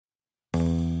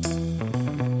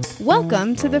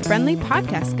Welcome to the Friendly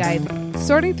Podcast Guide,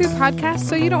 sorting through podcasts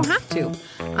so you don't have to.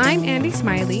 I'm Andy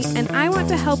Smiley, and I want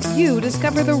to help you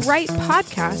discover the right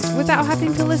podcast without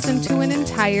having to listen to an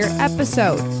entire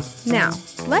episode. Now,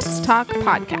 let's talk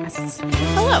podcasts.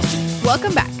 Hello,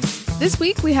 welcome back. This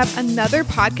week we have another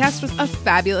podcast with a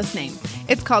fabulous name.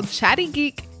 It's called Chatty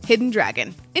Geek, Hidden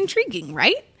Dragon. Intriguing,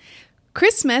 right?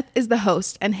 Chris Smith is the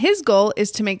host, and his goal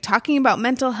is to make talking about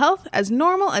mental health as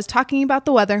normal as talking about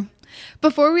the weather.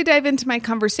 Before we dive into my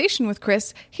conversation with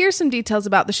Chris, here's some details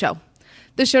about the show.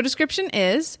 The show description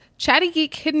is, Chatty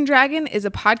Geek Hidden Dragon is a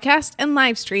podcast and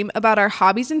live stream about our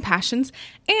hobbies and passions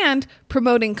and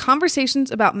promoting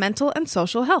conversations about mental and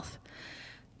social health.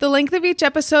 The length of each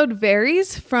episode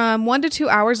varies from 1 to 2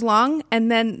 hours long,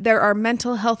 and then there are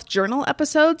mental health journal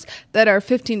episodes that are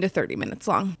 15 to 30 minutes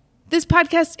long. This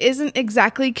podcast isn't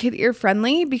exactly kid ear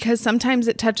friendly because sometimes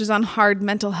it touches on hard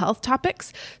mental health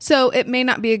topics, so it may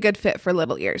not be a good fit for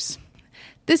little ears.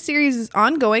 This series is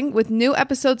ongoing with new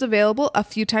episodes available a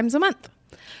few times a month.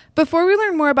 Before we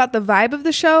learn more about the vibe of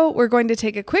the show, we're going to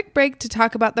take a quick break to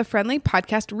talk about the Friendly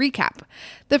Podcast Recap.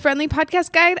 The Friendly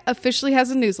Podcast Guide officially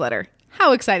has a newsletter.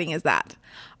 How exciting is that?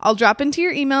 I'll drop into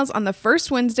your emails on the first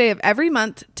Wednesday of every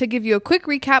month to give you a quick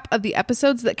recap of the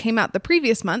episodes that came out the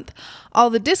previous month,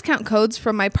 all the discount codes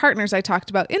from my partners I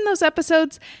talked about in those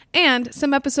episodes, and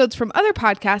some episodes from other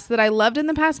podcasts that I loved in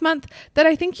the past month that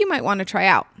I think you might want to try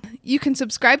out. You can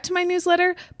subscribe to my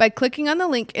newsletter by clicking on the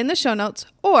link in the show notes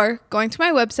or going to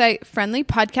my website,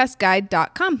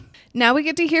 friendlypodcastguide.com. Now we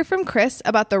get to hear from Chris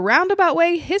about the roundabout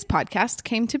way his podcast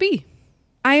came to be.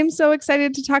 I am so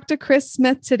excited to talk to Chris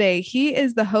Smith today. He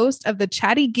is the host of the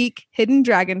Chatty Geek Hidden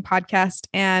Dragon podcast.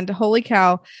 And holy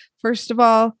cow, first of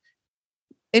all,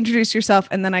 introduce yourself,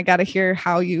 and then I got to hear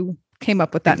how you came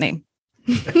up with that name.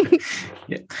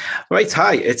 Yeah. Right.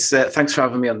 Hi. It's thanks for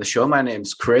having me on the show. My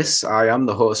name's Chris. I am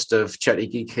the host of Chatty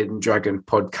Geek Hidden Dragon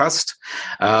podcast.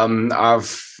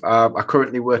 I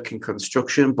currently work in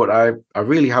construction, but I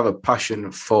really have a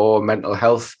passion for mental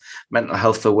health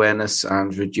awareness,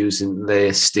 and reducing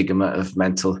the stigma of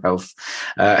mental health.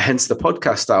 Hence the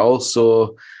podcast. I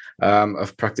also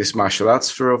I've practiced martial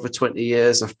arts for over 20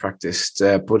 years. I've practiced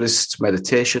Buddhist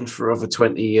meditation for over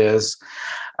 20 years.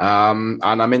 And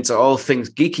I'm into all things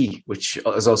geeky, which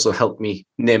has also helped me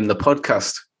name the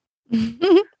podcast.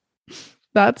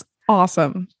 That's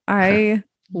awesome. I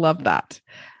love that.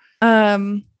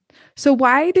 So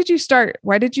why did you start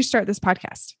this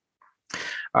podcast?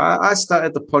 I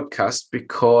started the podcast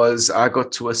because I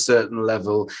got to a certain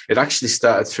level. It actually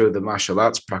started through the martial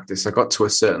arts practice. I got to a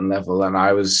certain level and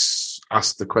I was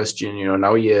asked the question,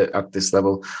 now you're at this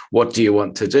level, what do you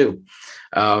want to do?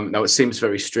 Now, it seems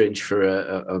very strange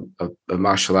for a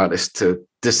martial artist to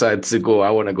decide to go,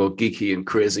 I want to go geeky and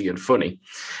crazy and funny.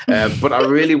 But I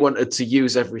really wanted to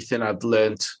use everything I'd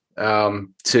learned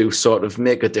to sort of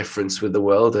make a difference with the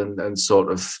world and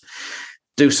sort of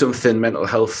do something mental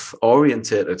health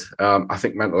orientated. I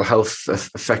think mental health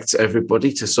affects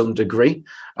everybody to some degree.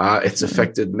 It's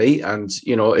affected me, and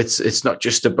it's not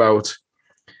just about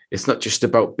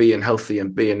being healthy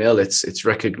and being ill. It's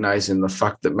recognizing the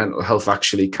fact that mental health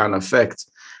actually can affect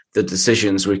the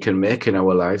decisions we can make in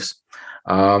our lives.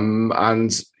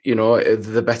 The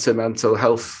better mental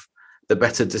health, the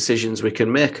better decisions we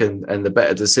can make, and the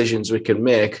better decisions we can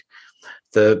make,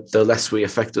 the less we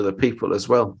affect other people as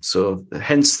well. So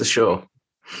hence the show.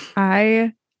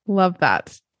 I love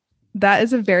that. That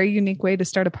is a very unique way to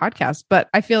start a podcast, but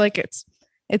I feel like it's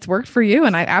worked for you,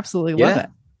 and I absolutely love it.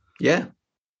 Yeah.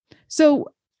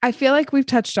 So I feel like we've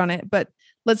touched on it, but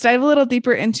let's dive a little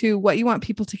deeper into what you want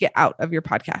people to get out of your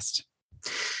podcast.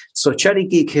 So Chatty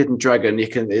Geek Hidden Dragon,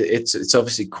 it's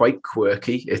obviously quite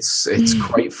quirky. It's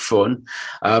quite fun.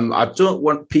 I don't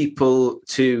want people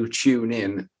to tune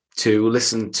in to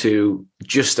listen to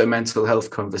just a mental health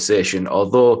conversation,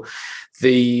 although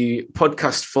the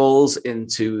podcast falls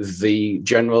into the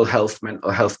general health, mental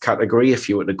health category. If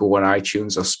you were to go on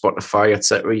iTunes or Spotify,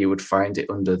 etc., you would find it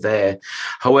under there.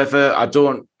 However,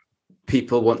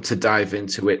 people want to dive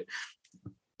into it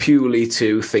purely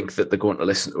to think that they're going to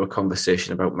listen to a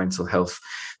conversation about mental health.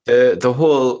 The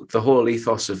whole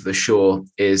ethos of the show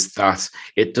is that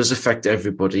it does affect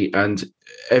everybody, and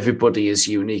everybody is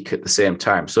unique at the same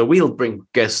time. So we'll bring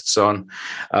guests on,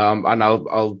 and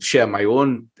I'll share my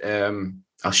own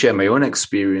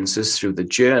experiences through the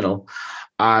journal,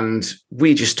 and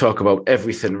we just talk about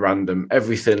everything random,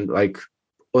 everything like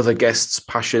other guests'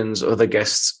 passions, other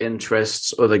guests'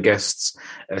 interests, other guests'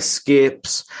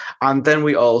 escapes. And then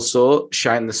we also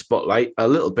shine the spotlight a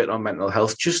little bit on mental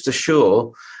health, just to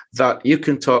show that you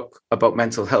can talk about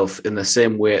mental health in the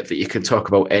same way that you can talk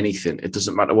about anything. It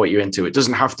doesn't matter what you're into. It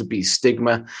doesn't have to be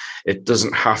stigma. It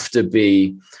doesn't have to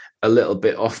be a little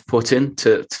bit off-putting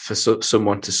for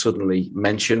someone to suddenly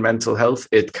mention mental health.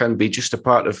 It can be just a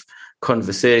part of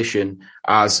conversation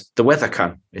as the weather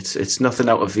can. It's nothing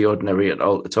out of the ordinary at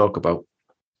all to talk about.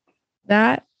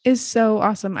 That is so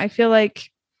awesome. I feel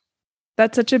like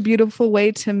that's such a beautiful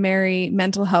way to marry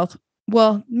mental health.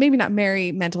 Well, maybe not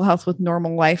marry mental health with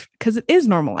normal life, because it is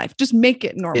normal life. Just make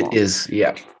it normal. It is.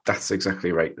 Yeah, that's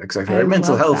exactly right. Exactly right. I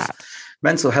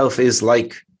Mental health is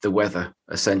like the weather,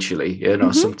 essentially. You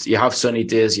know, you have sunny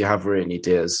days, you have rainy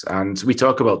days, and we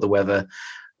talk about the weather,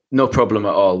 no problem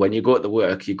at all. When you go to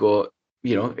work, you go,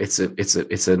 you know, it's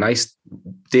a nice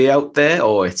day out there,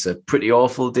 or it's a pretty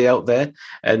awful day out there,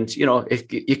 and you know,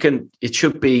 it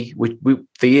should be.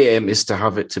 The aim is to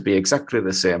have it to be exactly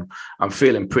the same. I'm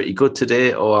feeling pretty good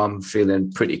today, or I'm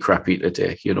feeling pretty crappy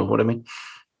today. You know what I mean?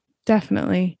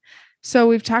 Definitely. So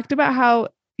we've talked about how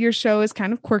your show is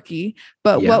kind of quirky,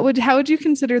 but how would you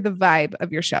consider the vibe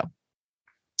of your show?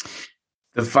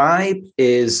 The vibe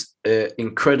is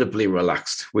incredibly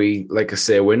relaxed. Like I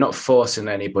say, we're not forcing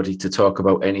anybody to talk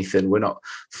about anything. We're not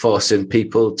forcing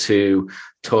people to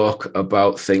talk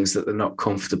about things that they're not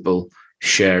comfortable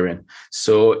sharing.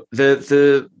 So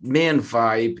the main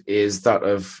vibe is that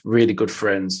of really good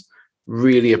friends,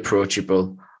 really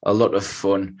approachable, a lot of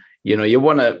fun. You know, you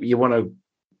want to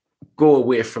go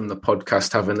away from the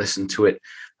podcast, having listened to it,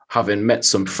 having met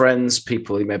some friends,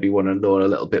 people you maybe want to know a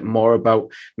little bit more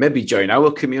about, maybe join our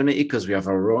community, because we have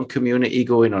our own community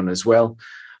going on as well.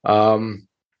 And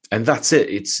that's it.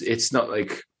 It's not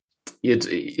like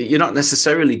you're not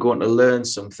necessarily going to learn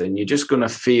something. You're just going to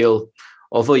feel,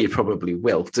 although you probably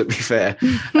will, to be fair,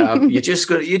 you're just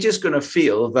going to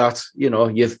feel that, you know,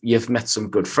 you've met some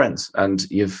good friends, and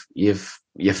you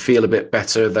feel a bit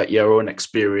better that your own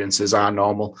experiences are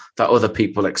normal, that other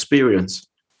people experience.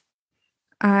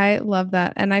 I love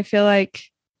that. And I feel like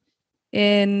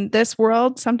in this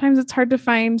world, sometimes it's hard to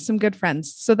find some good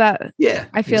friends. So that,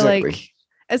 I feel like,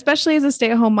 especially as a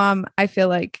stay-at-home mom, I feel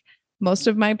like most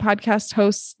of my podcast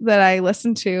hosts that I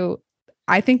listen to,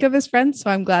 I think of as friends. So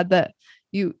I'm glad that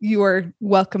you are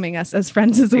welcoming us as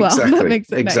friends as well. That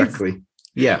makes it nice.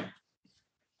 Yeah.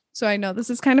 So I know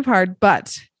this is kind of hard,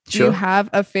 but do you have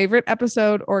a favorite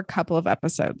episode or a couple of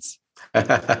episodes?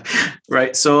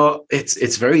 Right. So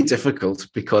it's very difficult,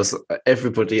 because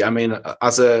everybody, I mean, I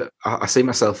see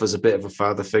myself as a bit of a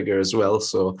father figure as well.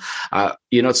 So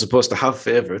you're not supposed to have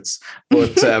favorites,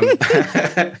 but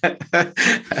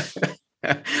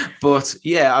but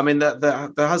yeah, I mean,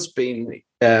 there has been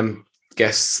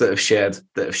guests that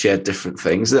have shared different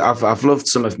things. I've loved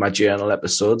some of my journal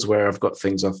episodes where I've got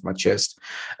things off my chest,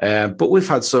 but we've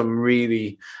had some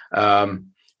really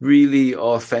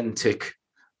authentic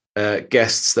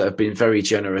guests that have been very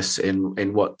generous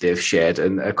in what they've shared,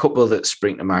 and a couple that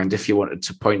spring to mind. If you wanted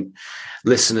to point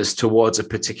listeners towards a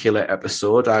particular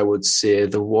episode, I would say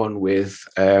the one with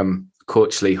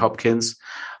Coach Lee Hopkins,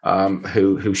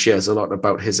 who shares a lot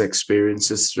about his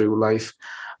experiences through life.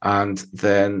 And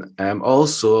then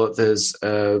also there's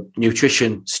a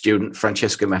nutrition student,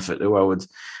 Francesca Meffert,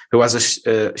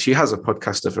 she has a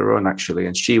podcast of her own, actually,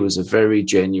 and she was a very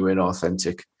genuine,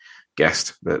 authentic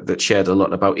guest that shared a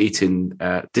lot about eating,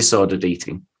 disordered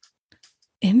eating.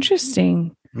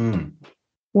 Interesting.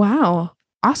 Wow.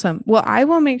 Awesome. Well, I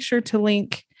will make sure to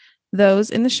link those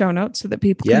in the show notes so that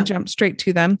people can jump straight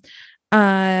to them.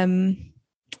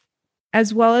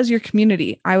 As well as your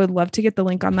community. I would love to get the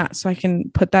link on that, so I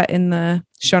can put that in the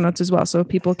show notes as well, so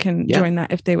people can join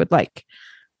that if they would like.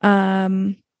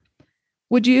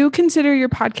 Would you consider your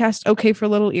podcast okay for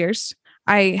little ears?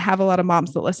 I have a lot of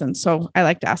moms that listen, so I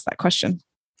like to ask that question.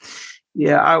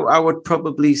 Yeah, I would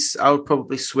probably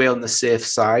sway on the safe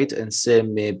side and say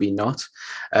maybe not.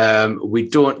 We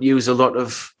don't use a lot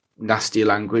of nasty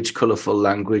language, colorful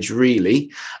language,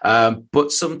 really.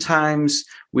 But sometimes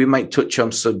we might touch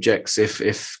on subjects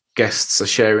if guests are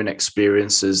sharing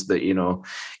experiences that, you know,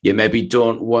 you maybe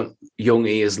don't want young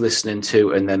ears listening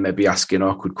to, and then maybe asking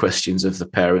awkward questions of the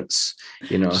parents,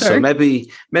 you know. So maybe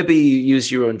you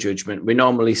use your own judgment. We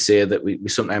normally say that we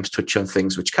sometimes touch on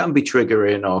things which can be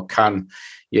triggering or can,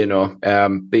 you know,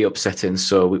 be upsetting.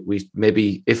 So we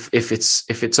maybe if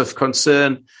it's of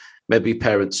concern, maybe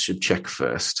parents should check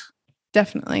first.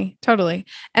 Definitely. Totally.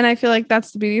 And I feel like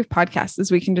that's the beauty of podcasts,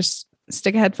 is we can just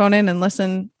stick a headphone in and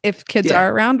listen if kids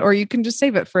are around, or you can just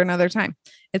save it for another time.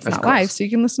 It's not live, so you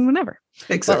can listen whenever.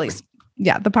 Exactly. Well, at least,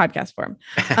 the podcast form.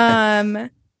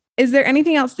 Is there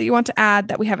anything else that you want to add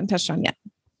that we haven't touched on yet?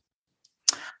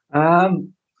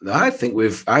 I think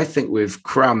we've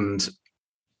crammed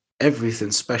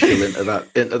everything special into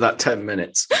that 10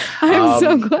 minutes. I'm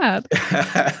so glad.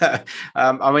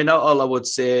 I mean, all I would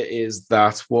say is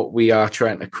that what we are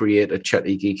trying to create at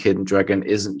Chatty Geek Hidden Dragon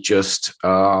isn't just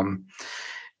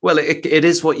well, it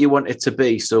is what you want it to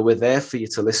be. So we're there for you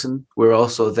to listen. We're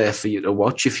also there for you to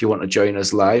watch if you want to join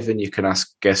us live, and you can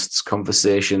ask guests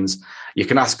conversations. You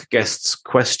can ask guests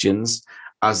questions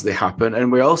as they happen.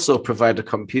 And we also provide a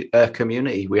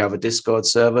community. We have a Discord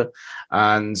server,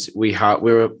 and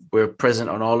we're present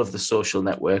on all of the social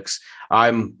networks.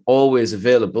 I'm always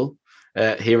available.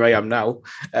 Here I am now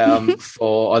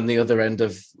for on the other end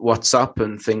of WhatsApp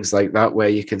and things like that, where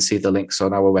you can see the links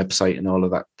on our website and all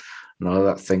of that. And all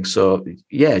that thing. So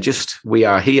yeah, just we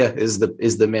are here is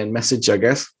the main message, I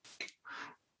guess.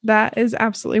 That is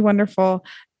absolutely wonderful.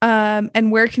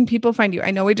 And where can people find you? I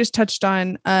know we just touched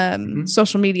on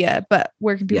social media, but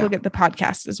where can people get the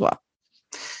podcast as well?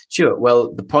 Sure.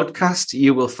 Well, the podcast,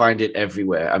 you will find it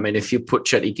everywhere. I mean, if you put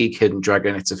Chatty Geek Hidden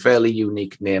Dragon, it's a fairly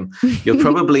unique name. You'll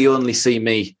probably only see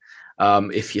me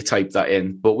if you type that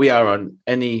in, but we are on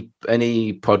any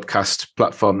podcast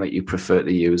platform that you prefer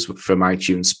to use, from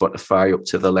iTunes, Spotify, up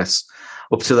to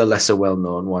the lesser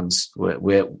well-known ones,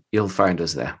 where you'll find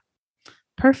us there.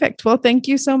 Perfect. Well, thank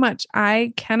you so much.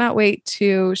 I cannot wait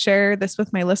to share this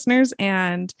with my listeners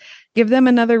and give them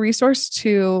another resource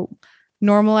to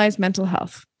normalize mental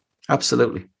health.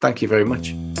 Absolutely. Thank you very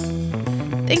much.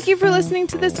 Thank you for listening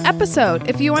to this episode.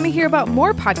 If you want to hear about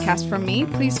more podcasts from me,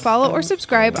 please follow or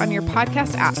subscribe on your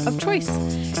podcast app of choice.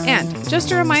 And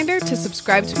just a reminder to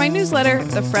subscribe to my newsletter,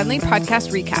 The Friendly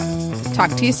Podcast Recap.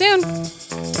 Talk to you soon.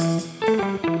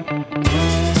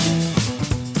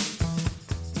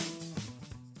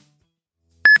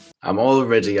 I'm all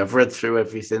ready. I've read through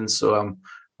everything, so I'm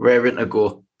raring to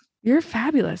go. You're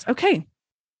fabulous. Okay.